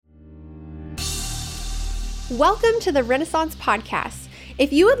Welcome to the Renaissance Podcast.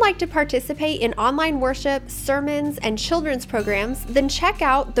 If you would like to participate in online worship, sermons, and children's programs, then check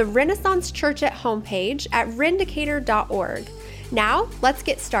out the Renaissance Church at homepage at rendicator.org. Now, let's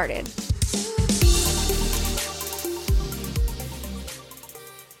get started.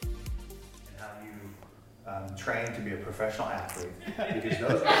 Trained to be a professional athlete.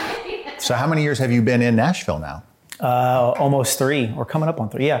 So how many years have you been in Nashville now? Almost 3, or coming up on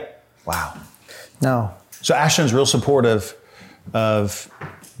 3, yeah. Wow. No. So Ashton's real supportive of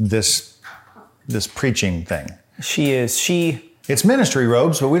this preaching thing. She is. It's ministry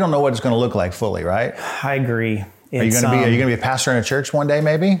robes, but we don't know what it's going to look like fully, right? I agree. Are you going to be a pastor in a church one day,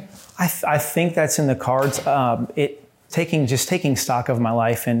 maybe? I think that's in the cards. Taking stock of my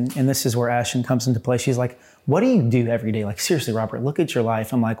life, and this is where Ashton comes into play. She's like, what do you do every day? Like, seriously, Robert, look at your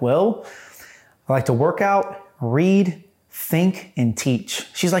life. I'm like, well, I like to work out, read, think, and teach.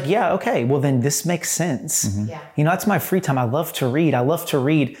 She's like, yeah, okay, well then this makes sense. Mm-hmm. Yeah. You know, that's my free time. I love to read. I love to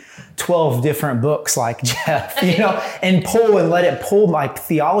read 12 different books like Jeff, you know, and let it pull my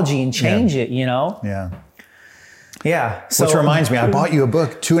theology and change it, you know? Yeah. Yeah. So, which reminds me, I bought you a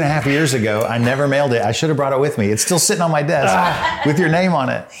book 2.5 years ago. I never mailed it. I should have brought it with me. It's still sitting on my desk with your name on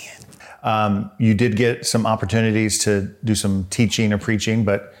it. You did get some opportunities to do some teaching or preaching,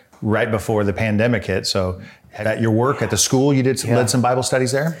 but right before the pandemic hit. So at your work, at the school, you led some Bible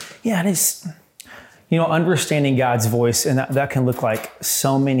studies there? Yeah, and it's, understanding God's voice, and that can look like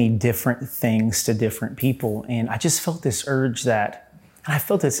so many different things to different people. And I just felt this urge and I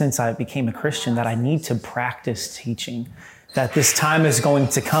felt it since I became a Christian, that I need to practice teaching, that this time is going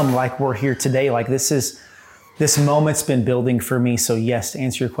to come like we're here today. Like this moment's been building for me. So yes, to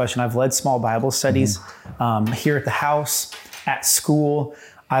answer your question, I've led small Bible studies here at the house, at school.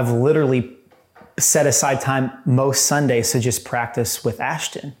 I've literally set aside time most Sundays to just practice with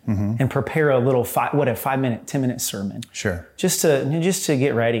Ashton and prepare a little 5-minute, 10-minute sermon. Sure. Just to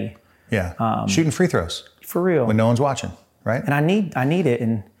get ready. Yeah. Shooting free throws. For real. When no one's watching, right? And I need it.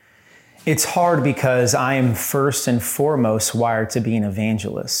 And it's hard because I am first and foremost wired to be an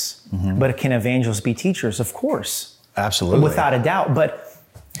evangelist. Mm-hmm. But can evangelists be teachers? Of course. Absolutely. Without a doubt. But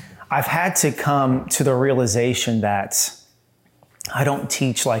I've had to come to the realization that I don't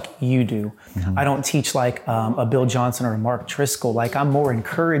teach like you do. Mm-hmm. I don't teach like a Bill Johnson or a Mark Driscoll. Like, I'm more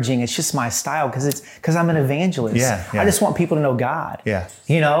encouraging. It's just my style because I'm an evangelist. Yeah. I just want people to know God. Yeah.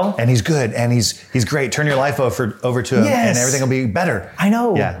 And he's good and he's great. Turn your life over to him and everything will be better. I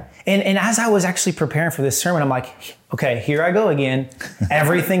know. Yeah. And as I was actually preparing for this sermon, I'm like, okay, here I go again.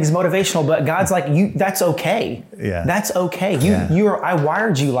 Everything's motivational, but God's like, that's okay. Yeah. That's okay. I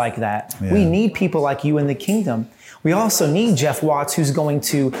wired you like that. Yeah. We need people like you in the kingdom. We also need Jeff Watts, who's going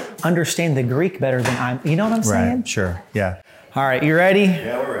to understand the Greek better than I'm. You know what I'm saying? Right, sure, yeah. All right, you ready?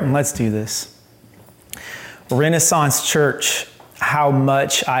 Yeah, we're ready. Let's do this. Renaissance Church, how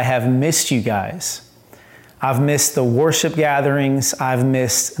much I have missed you guys. I've missed the worship gatherings. I've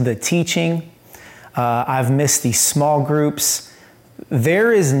missed the teaching. I've missed these small groups.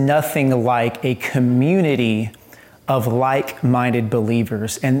 There is nothing like a community of like-minded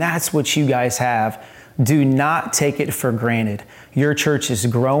believers, and that's what you guys have. Do not take it for granted. Your church is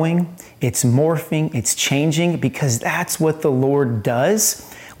growing, it's morphing, it's changing, because that's what the Lord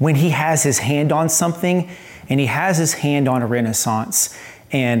does when He has His hand on something, and He has His hand on a Renaissance.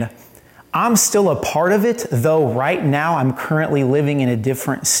 And I'm still a part of it, though right now I'm currently living in a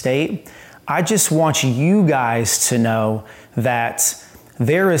different state. I just want you guys to know that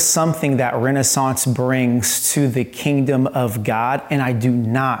there is something that Renaissance brings to the kingdom of God, and I do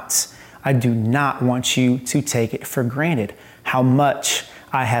not want you to take it for granted how much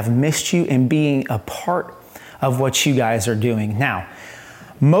I have missed you and being a part of what you guys are doing. Now,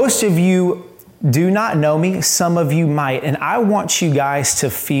 most of you do not know me, some of you might, and I want you guys to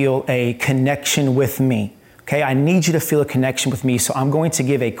feel a connection with me. Okay, I need you to feel a connection with me, so I'm going to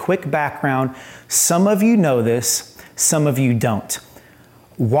give a quick background. Some of you know this, some of you don't.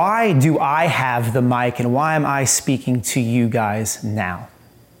 Why do I have the mic and why am I speaking to you guys now?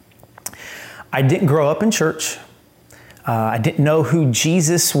 I didn't grow up in church. I didn't know who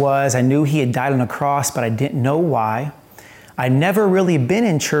Jesus was. I knew He had died on a cross, but I didn't know why. I'd never really been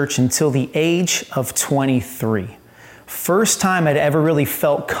in church until the age of 23. First time I'd ever really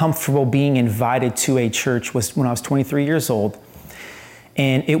felt comfortable being invited to a church was when I was 23 years old.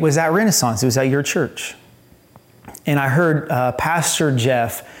 And it was at Renaissance. It was at your church. And I heard Pastor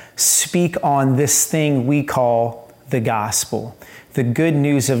Jeff speak on this thing we call the gospel, the good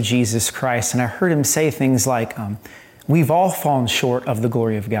news of Jesus Christ. And I heard him say things like, we've all fallen short of the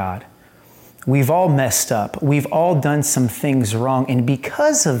glory of God. We've all messed up. We've all done some things wrong. And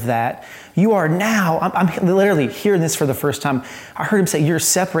because of that, you are now, I'm literally hearing this for the first time. I heard him say, you're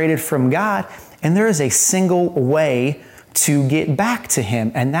separated from God. And there is a single way to get back to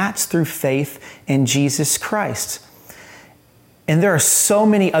him. And that's through faith in Jesus Christ. And there are so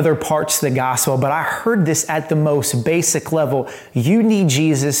many other parts to the gospel, but I heard this at the most basic level. You need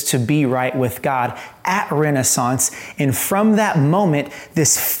Jesus to be right with God at Renaissance. And from that moment,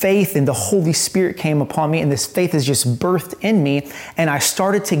 this faith in the Holy Spirit came upon me, and this faith is just birthed in me. And I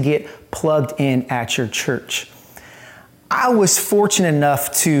started to get plugged in at your church. I was fortunate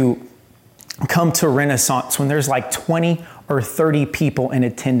enough to come to Renaissance when there's like 20 or 30 people in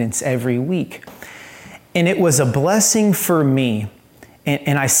attendance every week. And it was a blessing for me.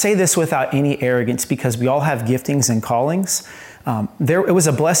 And I say this without any arrogance because we all have giftings and callings. It was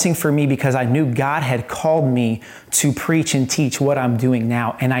a blessing for me because I knew God had called me to preach and teach what I'm doing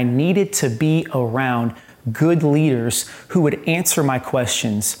now. And I needed to be around good leaders who would answer my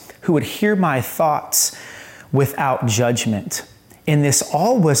questions, who would hear my thoughts without judgment. And this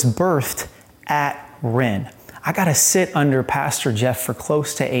all was birthed at Ren. I got to sit under Pastor Jeff for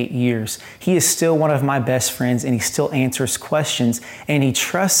close to 8 years. He is still one of my best friends, and he still answers questions, and he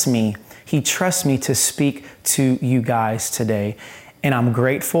trusts me. He trusts me to speak to you guys today. And I'm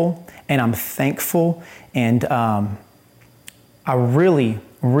grateful and I'm thankful. And I really,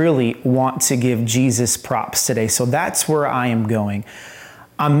 really want to give Jesus props today. So that's where I am going.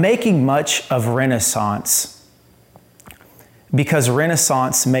 I'm making much of Renaissance because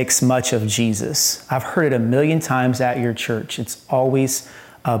Renaissance makes much of Jesus. I've heard it a million times at your church. It's always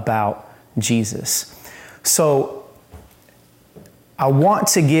about Jesus. So I want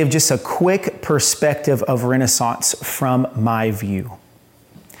to give just a quick perspective of Renaissance from my view.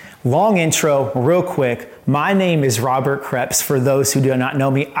 Long intro, real quick. My name is Robert Kreps, for those who do not know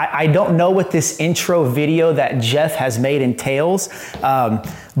me. I don't know what this intro video that Jeff has made entails,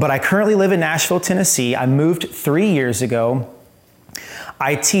 but I currently live in Nashville, Tennessee. I moved 3 years ago.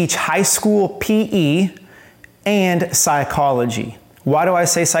 I teach high school PE and psychology. Why do I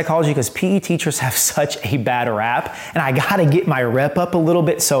say psychology? Because PE teachers have such a bad rap, and I got to get my rep up a little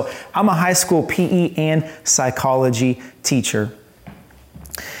bit. So I'm a high school PE and psychology teacher.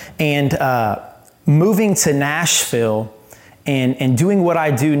 And moving to Nashville and doing what I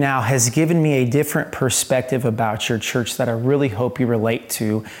do now has given me a different perspective about your church that I really hope you relate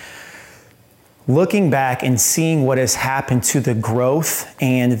to. Looking back and seeing what has happened to the growth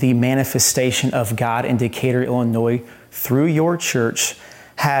and the manifestation of God in Decatur, Illinois through your church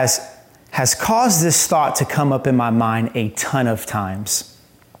has caused this thought to come up in my mind a ton of times.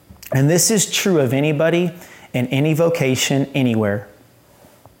 And this is true of anybody in any vocation, anywhere.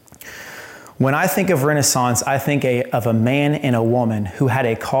 When I think of Renaissance, I think of a man and a woman who had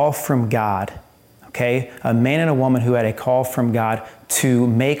a call from God. Okay, a man and a woman who had a call from God to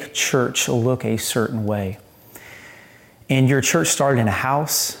make church look a certain way. And your church started in a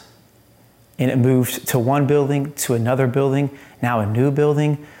house, and it moved to one building, to another building, now a new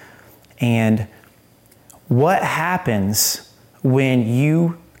building. And what happens when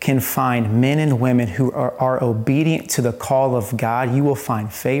you can find men and women who are obedient to the call of God? You will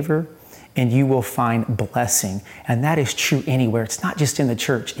find favor and you will find blessing. And that is true anywhere. It's not just in the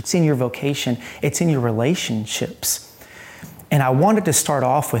church. It's in your vocation. It's in your relationships. And I wanted to start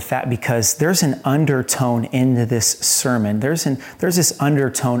off with that because there's an undertone into this sermon. There's this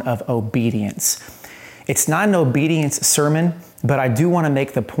undertone of obedience. It's not an obedience sermon, but I do want to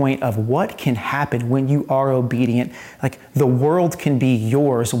make the point of what can happen when you are obedient. Like the world can be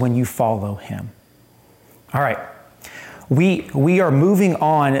yours when you follow him. All right. We are moving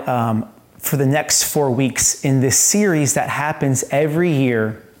on for the next 4 weeks in this series that happens every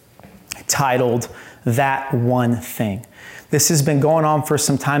year titled That One Thing. This has been going on for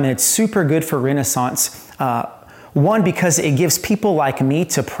some time, and it's super good for Renaissance. One, because it gives people like me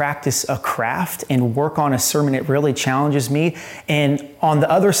to practice a craft and work on a sermon. It really challenges me. And on the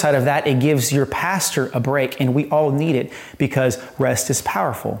other side of that, it gives your pastor a break, and we all need it because rest is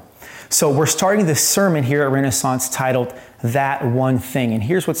powerful. So we're starting this sermon here at Renaissance titled That One Thing. And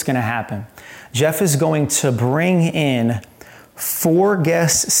here's what's going to happen. Jeff is going to bring in 4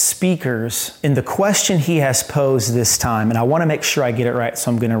 guest speakers in the question he has posed this time. And I want to make sure I get it right, so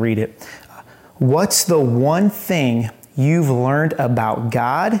I'm going to read it. What's the one thing you've learned about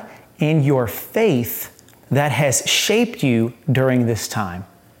God and your faith that has shaped you during this time?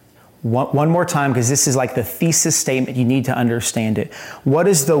 One more time, because this is like the thesis statement. You need to understand it. What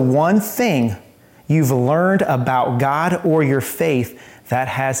is the one thing you've learned about God or your faith that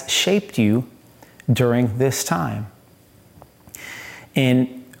has shaped you during this time?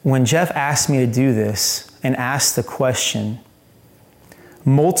 And when Jeff asked me to do this and asked the question,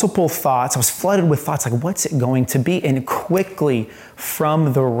 multiple thoughts, I was flooded with thoughts like, what's it going to be? And quickly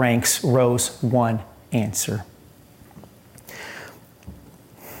from the ranks rose one answer.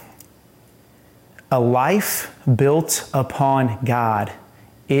 A life built upon God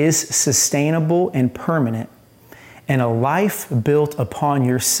is sustainable and permanent, and a life built upon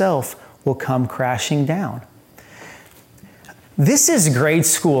yourself will come crashing down. This is grade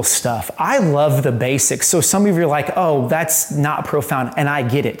school stuff. I love the basics. So some of you are like, oh, that's not profound. And I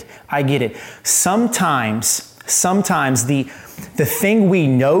get it. I get it. Sometimes the thing we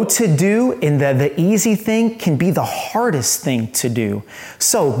know to do and the easy thing can be the hardest thing to do.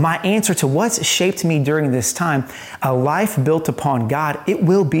 So my answer to what's shaped me during this time, a life built upon God, it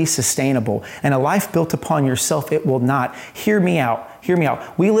will be sustainable. And a life built upon yourself, it will not. Hear me out. Hear me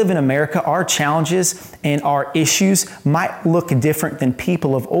out. We live in America. Our challenges and our issues might look different than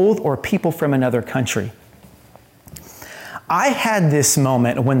people of old or people from another country. I had this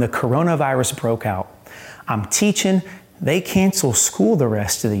moment when the coronavirus broke out. I'm teaching. They cancel school the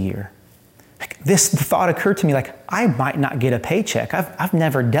rest of the year. This thought occurred to me, like, I might not get a paycheck. I've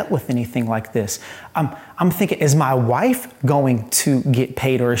never dealt with anything like this. I'm thinking, is my wife going to get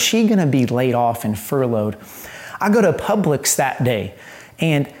paid, or is she going to be laid off and furloughed? I go to Publix that day,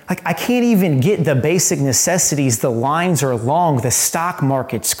 and I can't even get the basic necessities. The lines are long. The stock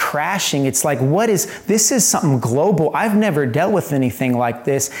market's crashing. It's like, this is something global. I've never dealt with anything like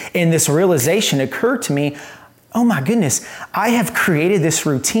this. And this realization occurred to me, oh my goodness, I have created this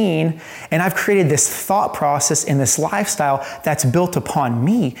routine and I've created this thought process and this lifestyle that's built upon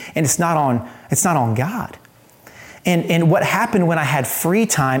me, and it's not on God. And what happened when I had free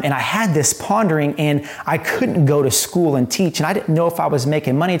time and I had this pondering and I couldn't go to school and teach and I didn't know if I was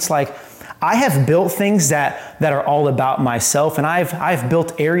making money, it's like I have built things that are all about myself, and I've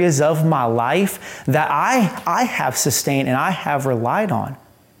built areas of my life that I have sustained and I have relied on.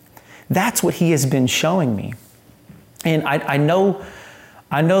 That's what He has been showing me. And I know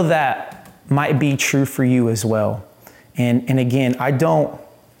that might be true for you as well. And again, I don't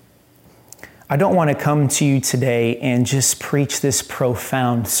want to come to you today and just preach this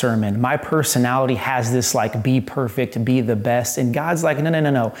profound sermon. My personality has this like, be perfect, be the best. And God's like,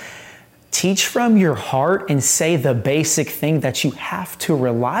 no. Teach from your heart and say the basic thing that you have to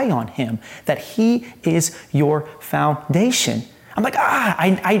rely on Him, that He is your foundation. I'm like,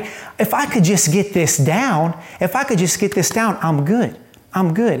 if I could just get this down, I'm good.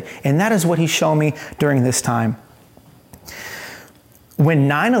 And that is what He's shown me during this time. When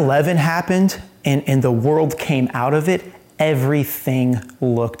 9/11 happened and the world came out of it, everything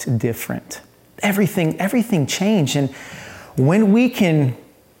looked different. Everything changed. And when we can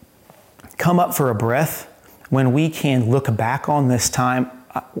come up for a breath, when we can look back on this time,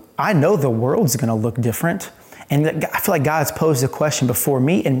 I know the world's going to look different. And I feel like God's posed a question before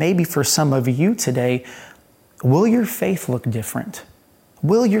me and maybe for some of you today, will your faith look different?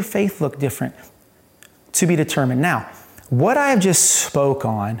 Will your faith look different? To be determined. Now, what I have just spoke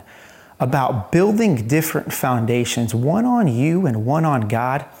on about building different foundations, one on you and one on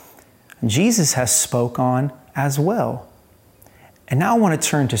God, Jesus has spoke on as well. And now I want to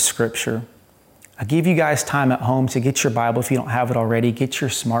turn to Scripture. I give you guys time at home to get your Bible if you don't have it already, get your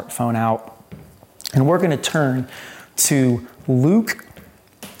smartphone out. And we're going to turn to Luke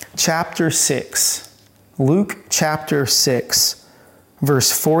chapter 6. Luke chapter 6,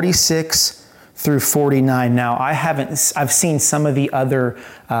 verse 46 through 49. Now, I've seen some of the other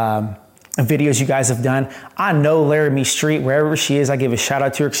videos you guys have done. I know Laramie Street, wherever she is, I give a shout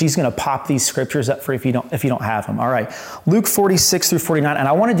out to her because she's going to pop these scriptures up for if you don't have them. All right. Luke 46 through 49. And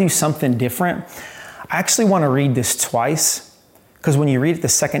I want to do something different. I actually want to read this twice, because when you read it the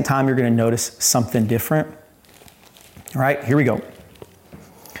second time, you're going to notice something different. All right, here we go.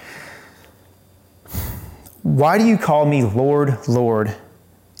 Why do you call me Lord, Lord,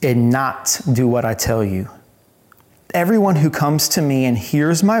 and not do what I tell you? Everyone who comes to me and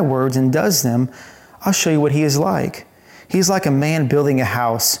hears my words and does them, I'll show you what he is like. He's like a man building a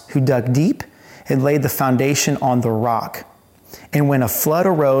house who dug deep and laid the foundation on the rock. And when a flood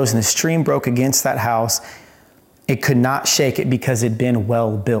arose and the stream broke against that house, it could not shake it because it had been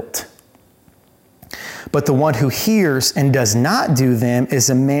well built. But the one who hears and does not do them is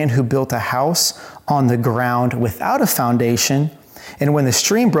a man who built a house on the ground without a foundation. And when the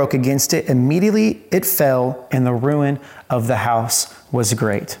stream broke against it, immediately it fell, and the ruin of the house was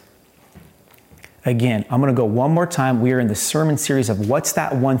great. Again, I'm going to go one more time. We are in the sermon series of what's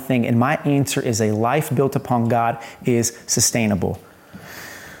that one thing? And my answer is a life built upon God is sustainable.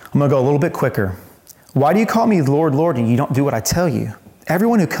 I'm going to go a little bit quicker. Why do you call me Lord, Lord, and you don't do what I tell you?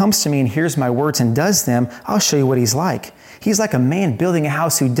 Everyone who comes to me and hears my words and does them, I'll show you what he's like. He's like a man building a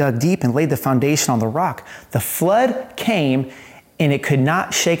house who dug deep and laid the foundation on the rock. The flood came and it could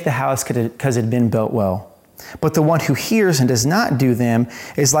not shake the house because it had been built well. But the one who hears and does not do them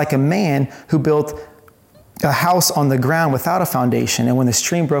is like a man who built a house on the ground without a foundation. And when the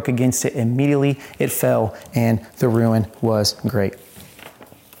stream broke against it, immediately it fell and the ruin was great.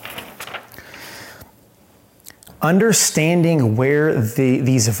 Understanding where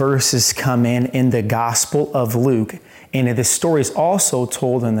these verses come in the Gospel of Luke, and this story is also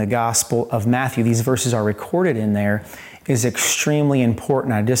told in the Gospel of Matthew. These verses are recorded in there, is extremely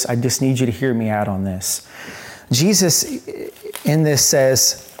important. I just need you to hear me out on this. Jesus in this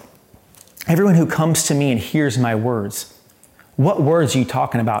says, everyone who comes to me and hears my words. What words are you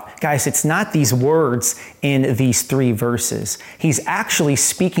talking about? Guys, it's not these words in these 3 verses. He's actually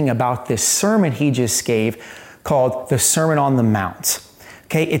speaking about this sermon he just gave called the Sermon on the Mount.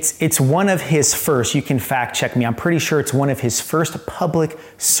 Okay, it's one of his first, you can fact check me, I'm pretty sure it's one of his first public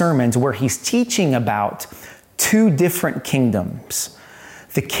sermons where he's teaching about 2 different kingdoms.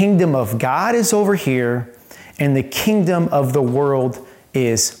 The kingdom of God is over here, and the kingdom of the world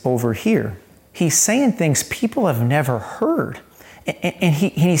is over here. He's saying things people have never heard. And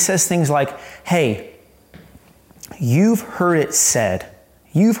he says things like, hey, you've heard it said,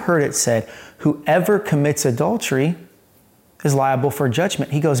 whoever commits adultery is liable for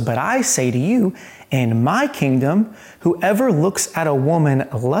judgment. He goes, but I say to you, in my kingdom, whoever looks at a woman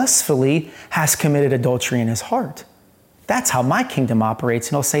lustfully has committed adultery in his heart. That's how my kingdom operates.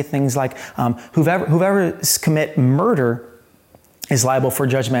 And he'll say things like, whoever commit murder is liable for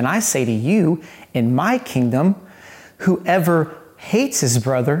judgment. And I say to you, in my kingdom, whoever hates his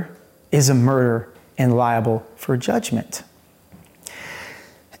brother is a murderer and liable for judgment.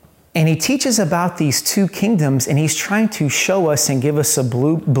 And he teaches about these 2 kingdoms, and he's trying to show us and give us a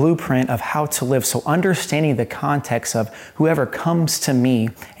blueprint of how to live. So understanding the context of whoever comes to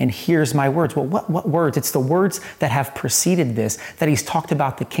me and hears my words. Well, what words? It's the words that have preceded this, that he's talked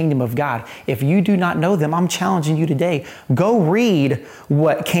about the kingdom of God. If you do not know them, I'm challenging you today. Go read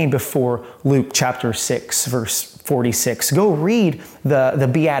what came before Luke chapter 6, verse 46. Go read the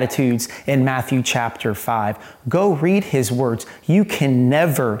Beatitudes in Matthew chapter 5. Go read his words. You can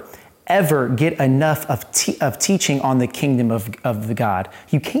never ever get enough of teaching on the kingdom of the God.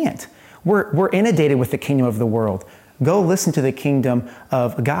 You can't. We're inundated with the kingdom of the world. Go listen to the kingdom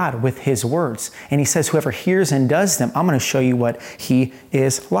of God with his words. And he says, whoever hears and does them, I'm going to show you what he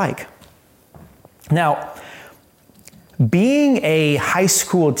is like. Now, being a high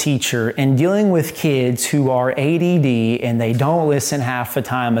school teacher and dealing with kids who are ADD and they don't listen half the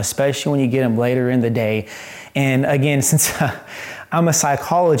time, especially when you get them later in the day. And again, since I'm a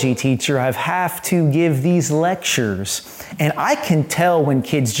psychology teacher, I have to give these lectures. And I can tell when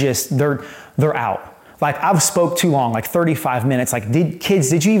kids they're out. Like, I've spoke too long, like 35 minutes. Like,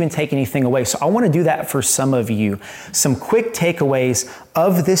 did you even take anything away? So I want to do that for some of you. Some quick takeaways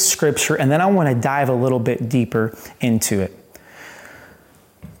of this scripture, and then I want to dive a little bit deeper into it.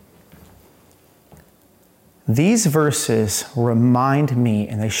 These verses remind me,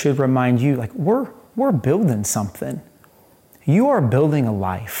 and they should remind you, like, we're building something. You are building a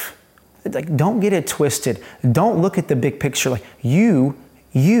life. Like, don't get it twisted. Don't look at the big picture. Like, you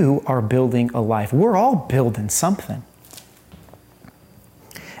are building a life. We're all building something.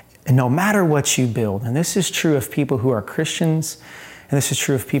 And no matter what you build, and this is true of people who are Christians, and this is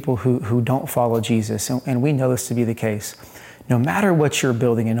true of people who don't follow Jesus, and we know this to be the case. No matter what you're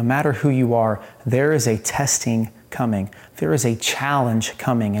building and no matter who you are, there is a testing coming. There is a challenge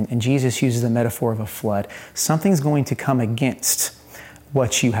coming. And Jesus uses the metaphor of a flood. Something's going to come against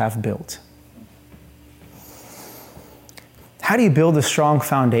what you have built. How do you build a strong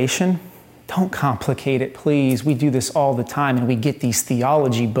foundation? Don't complicate it, please. We do this all the time, and we get these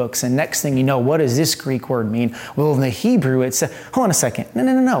theology books, and next thing you know, what does this Greek word mean? Well, in the Hebrew, it says, hold on a second.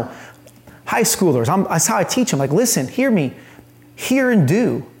 No. High schoolers, that's how I teach them. Like, listen, hear me. Hear and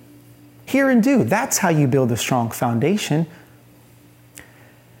do. Hear and do. That's how you build a strong foundation.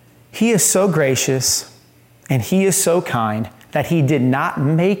 He is so gracious, and he is so kind that he did not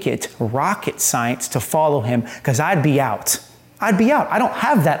make it rocket science to follow him, because I'd be out. I don't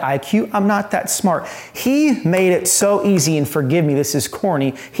have that IQ. I'm not that smart. He made it so easy, and forgive me, this is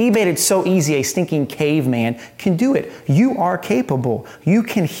corny. He made it so easy a stinking caveman can do it. You are capable. You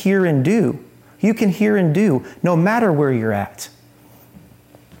can hear and do. You can hear and do no matter where you're at.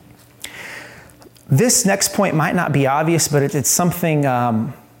 This next point might not be obvious, but it's something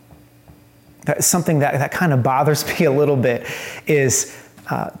that kind of bothers me a little bit, is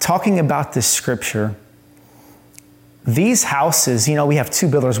talking about this scripture. These houses, we have two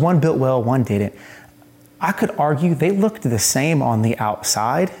builders. One built well, one didn't. I could argue they looked the same on the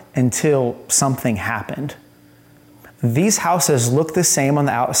outside until something happened. These houses looked the same on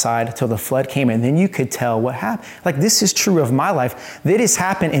the outside until the flood came, and then you could tell what happened. Like, this is true of my life. That has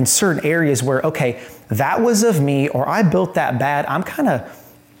happened in certain areas where, okay, that was of me, or I built that bad. I'm kind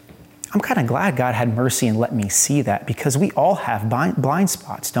of glad God had mercy and let me see that, because we all have blind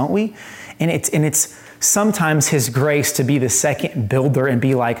spots, don't we? And it's sometimes His grace to be the second builder and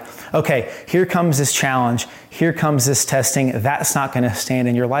be like, okay, here comes this challenge. Here comes this testing. That's not going to stand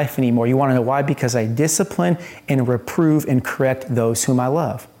in your life anymore. You want to know why? Because I discipline and reprove and correct those whom I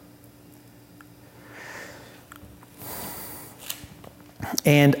love.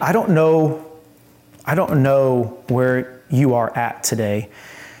 And I don't know where you are at today,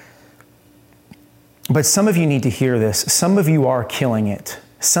 but some of you need to hear this. Some of you are killing it.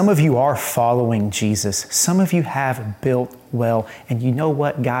 Some of you are following Jesus. Some of you have built well, and you know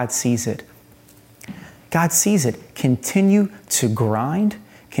what? God sees it. God sees it. Continue to grind.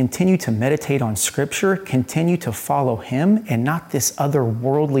 Continue to meditate on Scripture. Continue to follow Him and not this other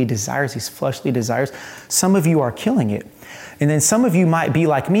worldly desires, these fleshly desires. Some of you are killing it. And then some of you might be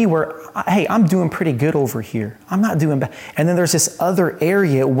like me where, hey, I'm doing pretty good over here. I'm not doing bad. And then there's this other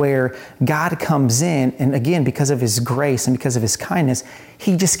area where God comes in, and again, because of His grace and because of His kindness,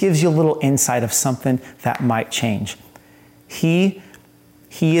 He just gives you a little insight of something that might change. He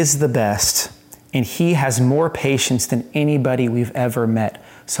is the best, and He has more patience than anybody we've ever met.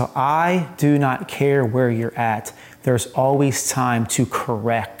 So I do not care where you're at. There's always time to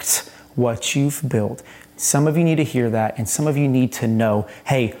correct what you've built. Some of you need to hear that, and some of you need to know,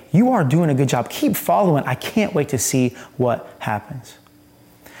 hey, you are doing a good job. Keep following. I can't wait to see what happens.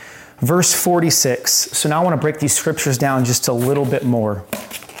 Verse 46. So now I want to break these scriptures down just a little bit more.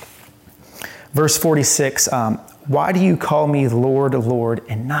 Verse 46, why do you call me Lord, Lord,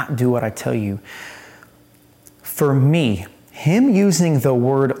 and not do what I tell you? For me, Him using the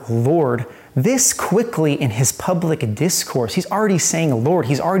word Lord this quickly in His public discourse, He's already saying Lord.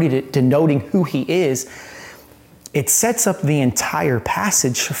 He's already denoting who He is. It sets up the entire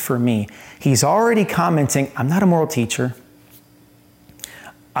passage for me. He's already commenting, I'm not a moral teacher.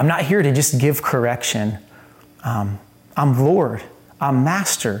 I'm not here to just give correction. I'm Lord. I'm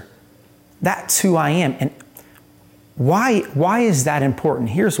Master. That's who I am. And why is that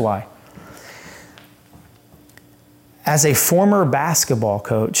important? Here's why. As a former basketball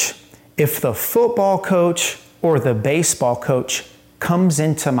coach, if the football coach or the baseball coach comes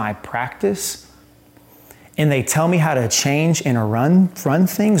into my practice and they tell me how to change and run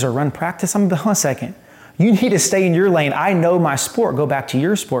things or run practice, I'm going to be, hold on a second. You need to stay in your lane. I know my sport. Go back to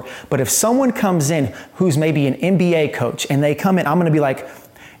your sport. But if someone comes in who's maybe an NBA coach and they come in, I'm going to be like,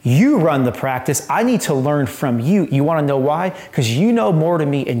 you run the practice. I need to learn from you. You want to know why? Because you know more to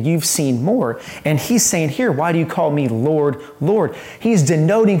me and you've seen more. And He's saying here, why do you call me Lord, Lord? He's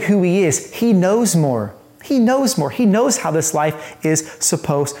denoting who He is. He knows more. He knows more. He knows how this life is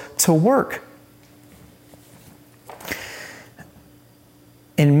supposed to work.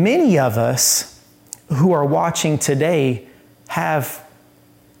 And many of us who are watching today have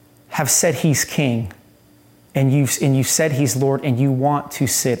said He's King. And you've said He's Lord, and you want to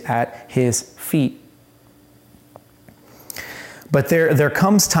sit at His feet. But there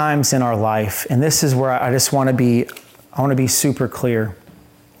comes times in our life, and this is where I want to be super clear,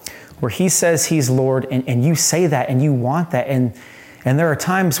 where He says He's Lord, and you say that, and you want that, and there are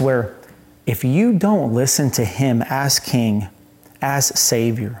times where if you don't listen to Him as King, as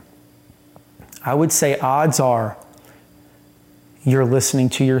Savior, I would say odds are you're listening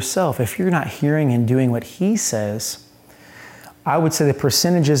to yourself. If you're not hearing and doing what He says, I would say the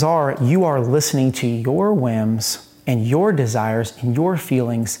percentages are you are listening to your whims and your desires and your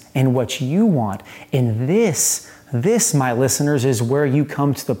feelings and what you want. And this, my listeners, is where you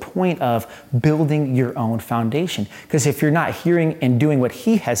come to the point of building your own foundation. Because if you're not hearing and doing what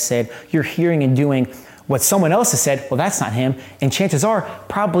He has said, you're hearing and doing what someone else has said. Well, that's not Him. And chances are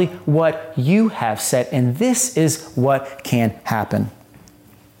probably what you have said. And this is what can happen.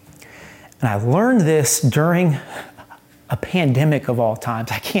 And I learned this during a pandemic of all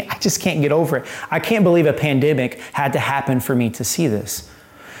times. I just can't get over it. I can't believe a pandemic had to happen for me to see this.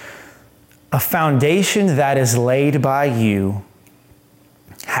 A foundation that is laid by you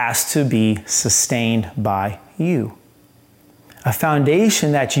has to be sustained by you. A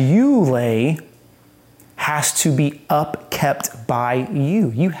foundation that you lay has to be upkept by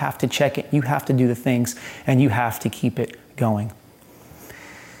you. You have to check it. You have to do the things, and you have to keep it going.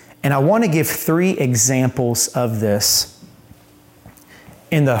 And I want to give 3 examples of this.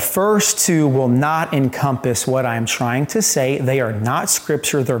 And the first two will not encompass what I'm trying to say. They are not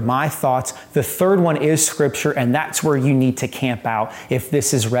Scripture, they're my thoughts. The third one is Scripture, and that's where you need to camp out if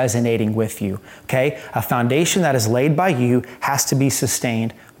this is resonating with you, okay? A foundation that is laid by you has to be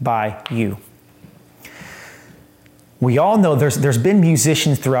sustained by you. We all know there's been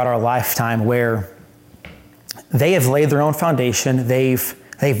musicians throughout our lifetime where they have laid their own foundation. They've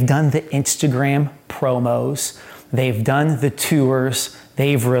done the Instagram promos. They've done the tours.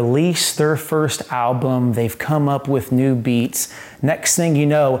 They've released their first album. They've come up with new beats. Next thing you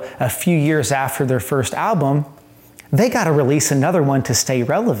know, a few years after their first album, they got to release another one to stay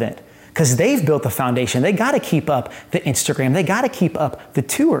relevant because they've built the foundation. They got to keep up the Instagram. They got to keep up the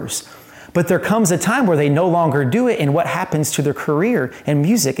tours. But there comes a time where they no longer do it, and what happens to their career and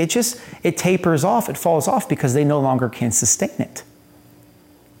music? It tapers off, it falls off because they no longer can sustain it.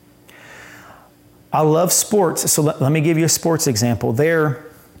 I love sports, so let me give you a sports example. There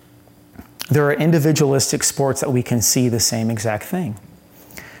are individualistic sports that we can see the same exact thing.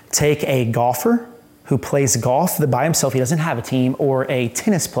 Take a golfer who plays golf by himself, he doesn't have a team, or a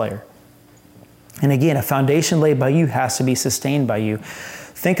tennis player. And again, a foundation laid by you has to be sustained by you.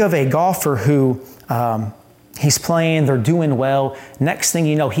 Think of a golfer who he's playing, they're doing well. Next thing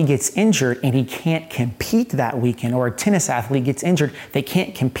you know, he gets injured and he can't compete that weekend. Or a tennis athlete gets injured, they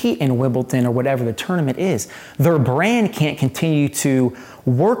can't compete in Wimbledon or whatever the tournament is. Their brand can't continue to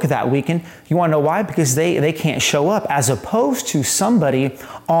work that weekend. You want to know why? Because they can't show up, as opposed to somebody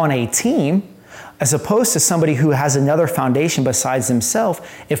on a team, as opposed to somebody who has another foundation besides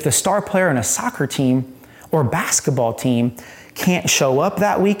himself. If the star player in a soccer team or basketball team can't show up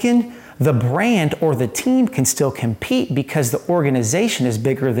that weekend, the brand or the team can still compete because the organization is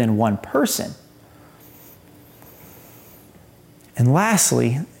bigger than one person. And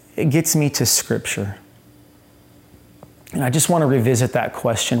lastly, it gets me to Scripture. And I just want to revisit that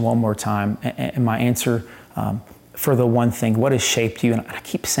question one more time. And my answer for the one thing, what has shaped you? And I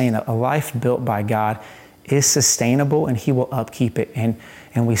keep saying that a life built by God is sustainable and He will upkeep it.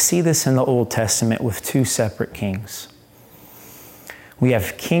 And we see this in the Old Testament with two separate kings. We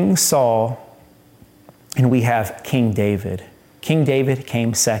have King Saul and we have King David. King David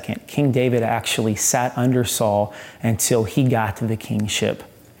came second. King David actually sat under Saul until he got to the kingship.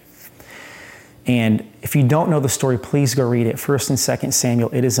 And if you don't know the story, please go read it. 1 and 2 Samuel.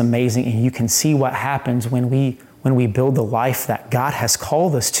 It is amazing, and you can see what happens when we build the life that God has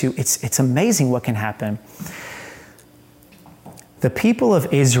called us to. It's amazing what can happen. The people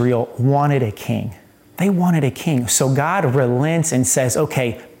of Israel wanted a king. They wanted a king. So God relents and says,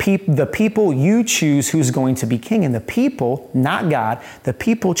 okay, the people, you choose who's going to be king. And the people, not God, the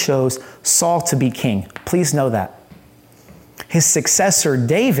people chose Saul to be king. Please know that. His successor,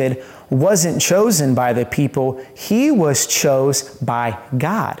 David, wasn't chosen by the people. He was chosen by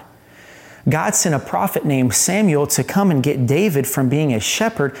God. God sent a prophet named Samuel to come and get David from being a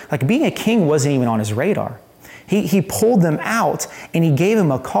shepherd. Like, being a king wasn't even on his radar. He pulled them out and he gave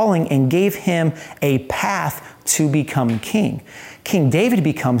him a calling and gave him a path to become king. King David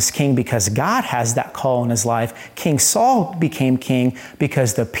becomes king because God has that call in his life. King Saul became king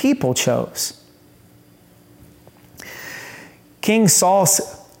because the people chose. King Saul's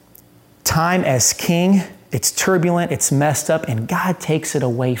time as king, it's turbulent, it's messed up, and God takes it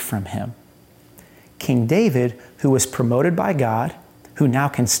away from him. King David, who was promoted by God, who now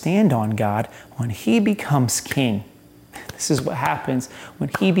can stand on God, when he becomes king, this is what happens when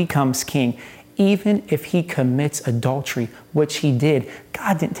he becomes king. Even if he commits adultery, which he did,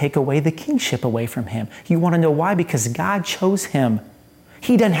 God didn't take away the kingship away from him. You want to know why? Because God chose him.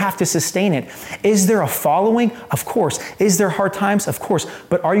 He doesn't have to sustain it. Is there a following? Of course. Is there hard times? Of course.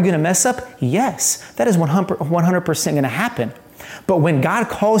 But are you going to mess up? Yes. That is 100% going to happen. But when God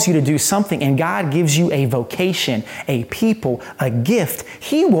calls you to do something and God gives you a vocation, a people, a gift,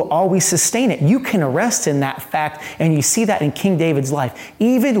 He will always sustain it. You can rest in that fact, and you see that in King David's life.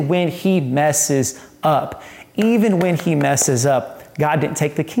 Even when he messes up, God didn't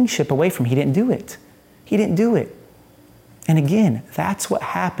take the kingship away from him. He didn't do it. He didn't do it. And again, that's what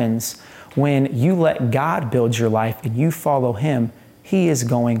happens when you let God build your life and you follow Him. He is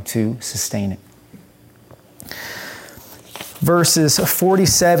going to sustain it. Verses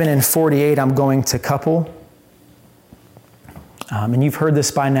 47 and 48, I'm going to couple. And you've heard this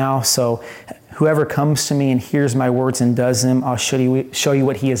by now, so whoever comes to me and hears my words and does them, I'll show you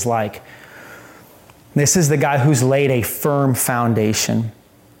what he is like. This is the guy who's laid a firm foundation.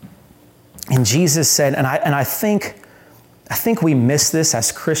 And Jesus said, and I think we miss this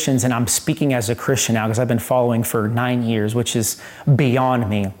as Christians, and I'm speaking as a Christian now because I've been following for 9 years, which is beyond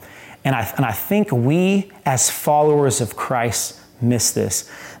me. And I think we as followers of Christ miss this.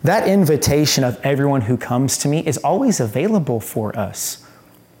 That invitation of everyone who comes to me is always available for us.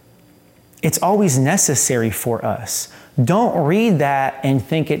 It's always necessary for us. Don't read that and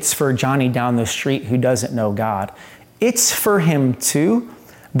think it's for Johnny down the street who doesn't know God. It's for him too,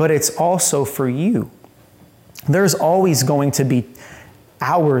 but it's also for you. There's always going to be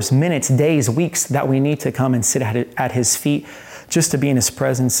hours, minutes, days, weeks that we need to come and sit at his feet, just to be in his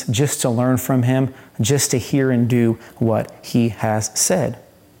presence, just to learn from him, just to hear and do what he has said.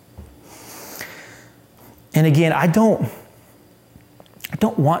 And again, I don't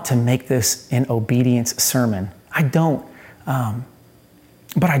want to make this an obedience sermon. I don't.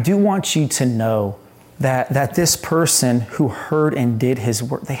 But I do want you to know that this person who heard and did his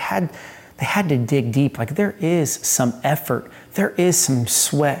work, they had to dig deep. Like, there is some effort. There is some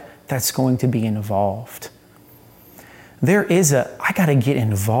sweat that's going to be involved. I got to get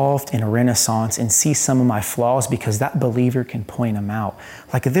involved in a Renaissance and see some of my flaws, because that believer can point them out.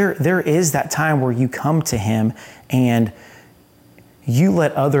 Like, there is that time where you come to him and you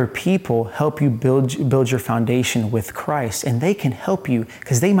let other people help you build your foundation with Christ, and they can help you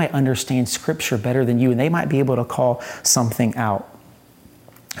because they might understand Scripture better than you, and they might be able to call something out.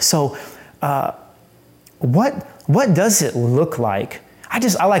 So, what does it look like? I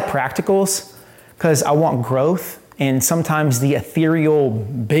like practicals because I want growth, and sometimes the ethereal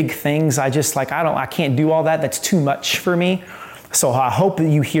big things, I can't do all that. That's too much for me. So I hope that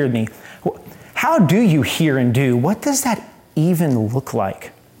you hear me. How do you hear and do? What does that even look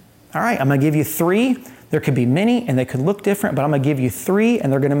like? All right, I'm going to give you 3. There could be many and they could look different, but I'm going to give you 3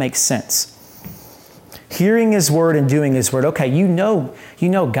 and they're going to make sense. Hearing his word and doing his word. Okay, you know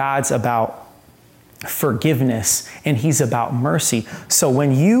God's about forgiveness and he's about mercy. So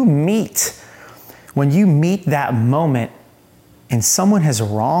when you meet that moment and someone has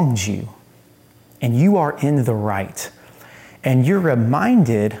wronged you and you are in the right and you're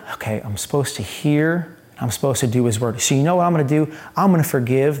reminded, okay, I'm supposed to hear, I'm supposed to do his word. So you know what I'm going to do? I'm going to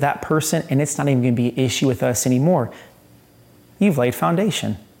forgive that person, and it's not even going to be an issue with us anymore. You've laid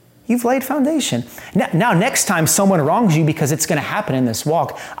foundation. You've laid foundation. Now, next time someone wrongs you, because it's going to happen in this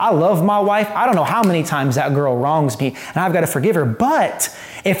walk. I love my wife. I don't know how many times that girl wrongs me, and I've got to forgive her. But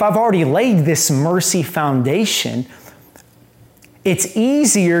if I've already laid this mercy foundation, it's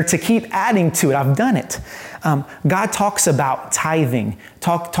easier to keep adding to it. I've done it. God talks about tithing,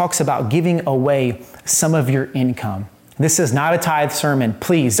 talks about giving away some of your income. This is not a tithe sermon,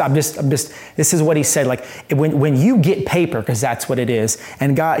 please. This is what he said. Like, when you get paper, because that's what it is,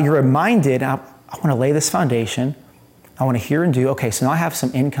 and God, you're reminded, I want to lay this foundation. I want to hear and do. Okay, so now I have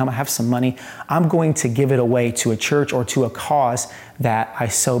some income, I have some money. I'm going to give it away to a church or to a cause that I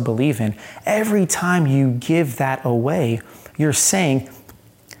so believe in. Every time you give that away, you're saying,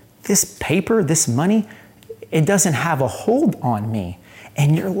 this paper, this money, it doesn't have a hold on me.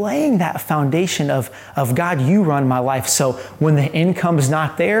 And you're laying that foundation of God, you run my life. So when the income's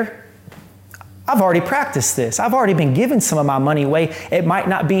not there, I've already practiced this. I've already been giving some of my money away. It might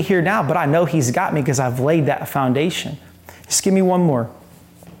not be here now, but I know he's got me because I've laid that foundation. Just give me one more.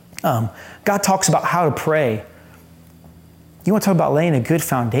 God talks about how to pray. You want to talk about laying a good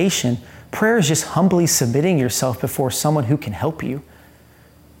foundation? Prayer is just humbly submitting yourself before someone who can help you.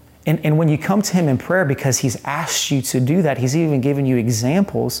 And when you come to him in prayer, because he's asked you to do that, he's even given you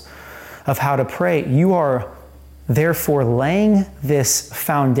examples of how to pray, you are therefore laying this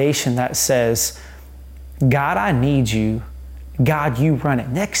foundation that says, God, I need you. God, you run it.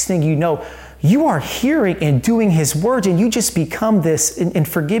 Next thing you know, you are hearing and doing his words, and you just become this, and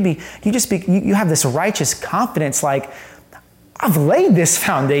forgive me, you have this righteous confidence, like, I've laid this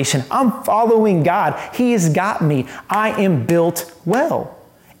foundation. I'm following God. He has got me. I am built well.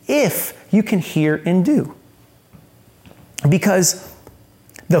 If you can hear and do. Because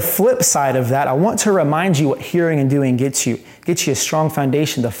the flip side of that, I want to remind you what hearing and doing gets you. Gets you a strong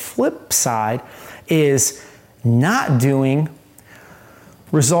foundation. The flip side is not doing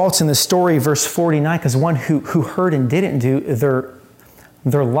results in the story, verse 49, because one who heard and didn't do,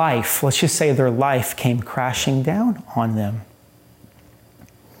 their life, let's just say their life came crashing down on them.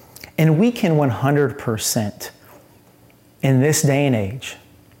 And we can 100% in this day and age,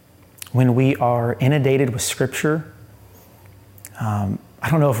 when we are inundated with Scripture, I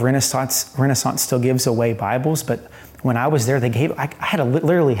don't know if Renaissance still gives away Bibles, but when I was there, I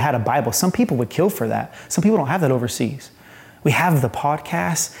literally had a Bible. Some people would kill for that. Some people don't have that overseas. We have the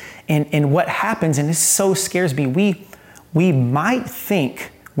podcast, and what happens, and this so scares me, we might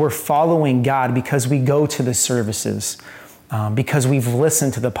think we're following God because we go to the services, because we've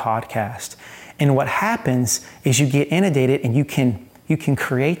listened to the podcast. And what happens is you get inundated, and you can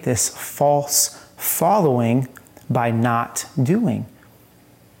create this false following by not doing.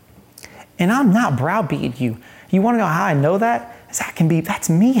 And I'm not browbeating you. You want to know how I know that? That's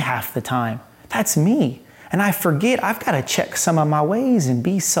me half the time. That's me. And I forget, I've got to check some of my ways and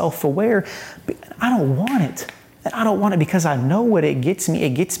be self-aware. I don't want it. And I don't want it because I know what it gets me.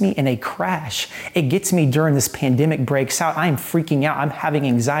 It gets me in a crash. It gets me during this pandemic breaks out. I'm freaking out. I'm having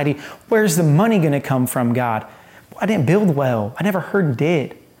anxiety. Where's the money going to come from, God? I didn't build well. I never heard and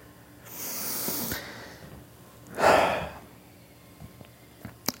did.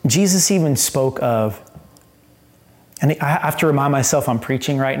 Jesus even spoke of, and I have to remind myself I'm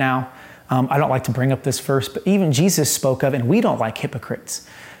preaching right now. I don't like to bring up this verse, but even Jesus spoke of, and we don't like hypocrites.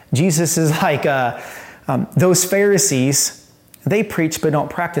 Jesus is like those Pharisees, they preach but don't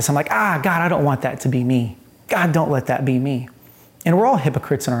practice. I'm like, God, I don't want that to be me. God, don't let that be me. And we're all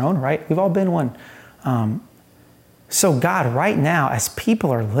hypocrites in our own right. We've all been one. So God, right now, as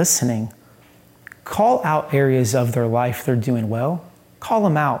people are listening, call out areas of their life they're doing well. Call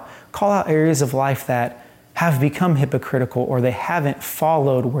them out. Call out areas of life that have become hypocritical or they haven't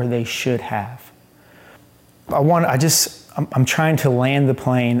followed where they should have. I'm trying to land the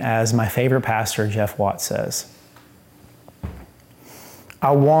plane, as my favorite pastor, Jeff Watts, says.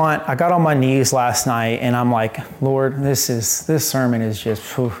 I got on my knees last night and I'm like, Lord, this sermon is just,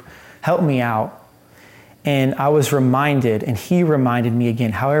 help me out. And I was reminded, and he reminded me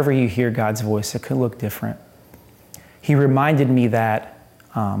again, however you hear God's voice, it could look different. He reminded me that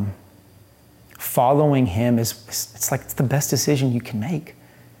following him it's the best decision you can make.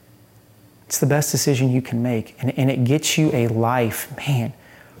 It's the best decision you can make. And it gets you a life, man.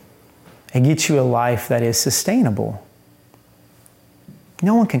 It gets you a life that is sustainable.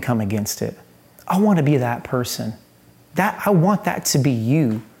 No one can come against it. I want to be that person. I want that to be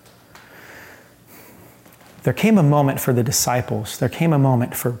you. There came a moment for the disciples. There came a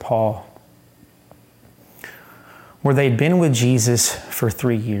moment for Paul where they'd been with Jesus for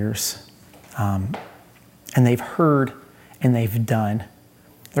 3 years. And they've heard and they've done.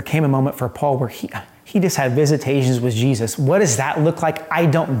 There came a moment for Paul where he just had visitations with Jesus. What does that look like? I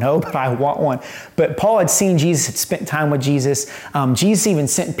don't know, but I want one. But Paul had seen Jesus, had spent time with Jesus. Jesus even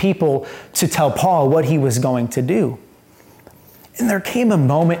sent people to tell Paul what he was going to do. And there came a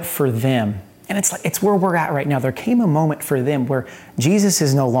moment for them, and it's where we're at right now. There came a moment for them where Jesus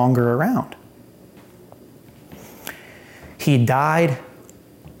is no longer around. He died,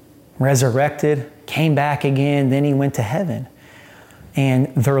 resurrected, came back again, then he went to heaven.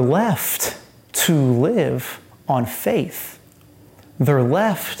 And they're left to live on faith. They're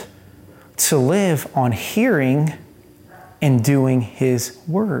left to live on hearing and doing his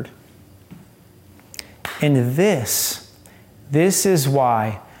word. And this is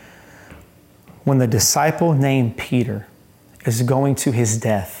why when the disciple named Peter is going to his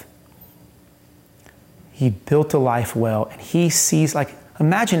death, he built a life well, and he sees,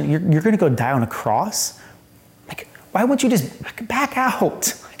 imagine you're going to go die on a cross. Why wouldn't you just back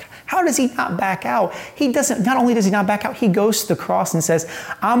out? How does he not back out? Not only does he not back out, he goes to the cross and says,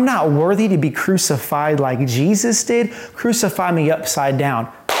 I'm not worthy to be crucified like Jesus did. Crucify me upside down.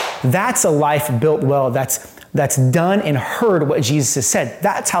 That's a life built well. That's done and heard what Jesus has said.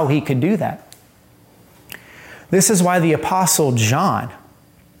 That's how he could do that. This is why the Apostle John,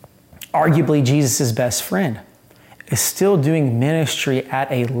 arguably Jesus' best friend, is still doing ministry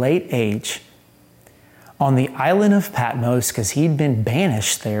at a late age on the island of Patmos because he'd been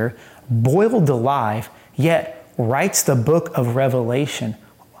banished there, boiled alive, yet writes the book of Revelation.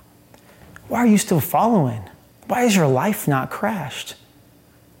 Why are you still following? Why is your life not crashed?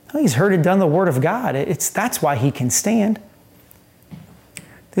 Well, he's heard and done the word of God. That's why he can stand.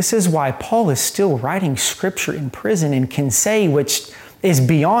 This is why Paul is still writing scripture in prison and can say, which is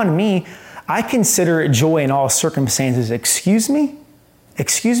beyond me, I consider it joy in all circumstances. Excuse me?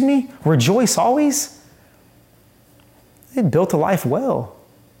 Rejoice always? They built a life well.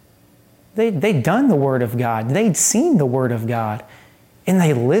 They'd done the word of God. They'd seen the word of God. And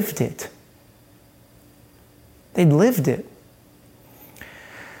they lived it. They'd lived it.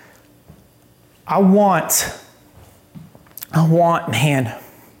 I want, man,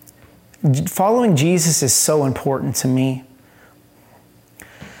 following Jesus is so important to me.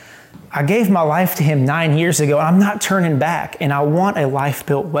 I gave my life to him 9 years ago, and I'm not turning back. And I want a life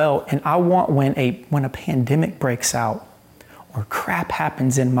built well. And I want when a pandemic breaks out or crap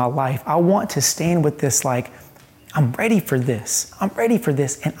happens in my life, I want to stand with this I'm ready for this. I'm ready for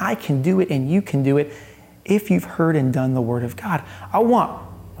this. And I can do it and you can do it if you've heard and done the word of God. I want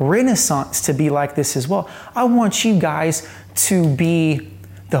Renaissance to be like this as well. I want you guys to be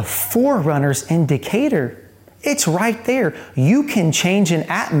the forerunners in Decatur. It's right there. You can change an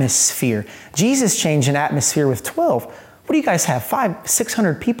atmosphere. Jesus changed an atmosphere with 12. What do you guys have? 500,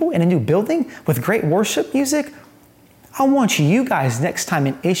 600 people in a new building with great worship music? I want you guys, next time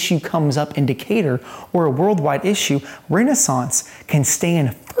an issue comes up in Decatur or a worldwide issue, Renaissance can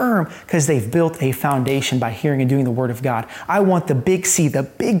stand firm because they've built a foundation by hearing and doing the Word of God. I want the big C, the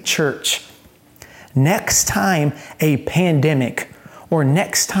big church. Next time a pandemic or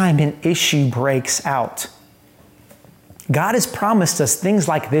next time an issue breaks out, God has promised us things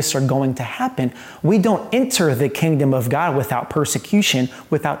like this are going to happen. We don't enter the kingdom of God without persecution,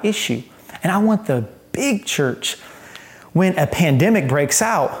 without issue. And I want the big church, when a pandemic breaks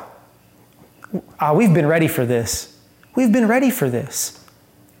out, we've been ready for this. We've been ready for this.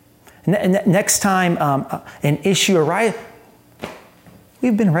 Next time an issue arises,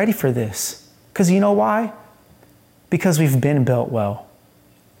 we've been ready for this. Because you know why? Because we've been built well.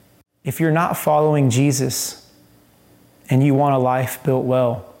 If you're not following Jesus, and you want a life built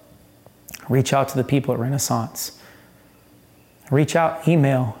well, reach out to the people at Renaissance. Reach out,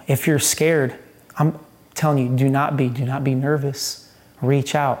 email. If you're scared, I'm telling you, do not be nervous.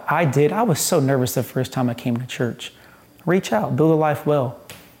 Reach out. I did. I was so nervous the first time I came to church. Reach out, build a life well.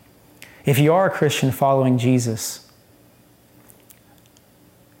 If you are a Christian following Jesus,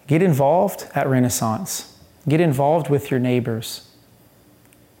 get involved at Renaissance. Get involved with your neighbors.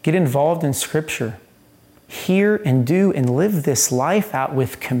 Get involved in Scripture. Hear and do and live this life out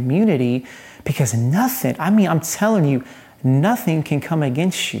with community, because nothing, I'm telling you, nothing can come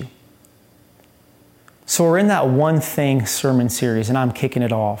against you. So we're in that One Thing sermon series, and I'm kicking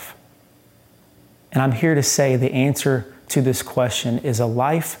it off. And I'm here to say the answer to this question is a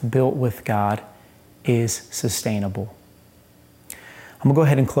life built with God is sustainable. I'm going to go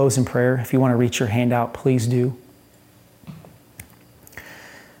ahead and close in prayer. If you want to reach your hand out, please do.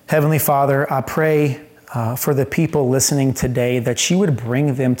 Heavenly Father, I pray for the people listening today, that you would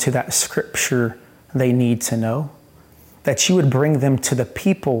bring them to that Scripture they need to know, that you would bring them to the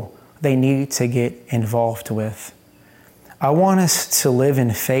people they need to get involved with. I want us to live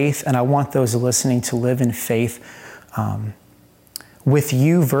in faith, and I want those listening to live in faith with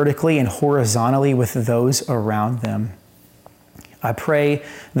you vertically and horizontally with those around them. I pray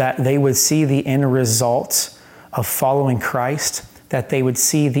that they would see the end result of following Christ, that they would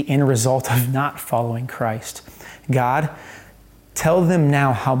see the end result of not following Christ. God, tell them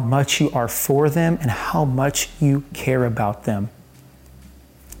now how much you are for them and how much you care about them.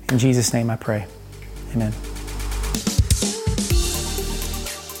 In Jesus' name I pray. Amen.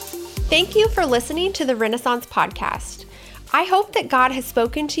 Thank you for listening to the Renaissance Podcast. I hope that God has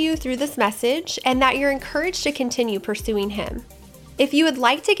spoken to you through this message and that you're encouraged to continue pursuing Him. If you would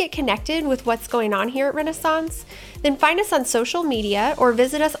like to get connected with what's going on here at Renaissance, then find us on social media or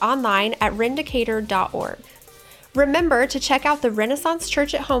visit us online at rendecatur.org. Remember to check out the Renaissance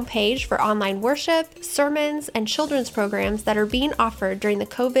Church at homepage for online worship, sermons, and children's programs that are being offered during the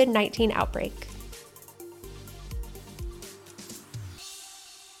COVID-19 outbreak.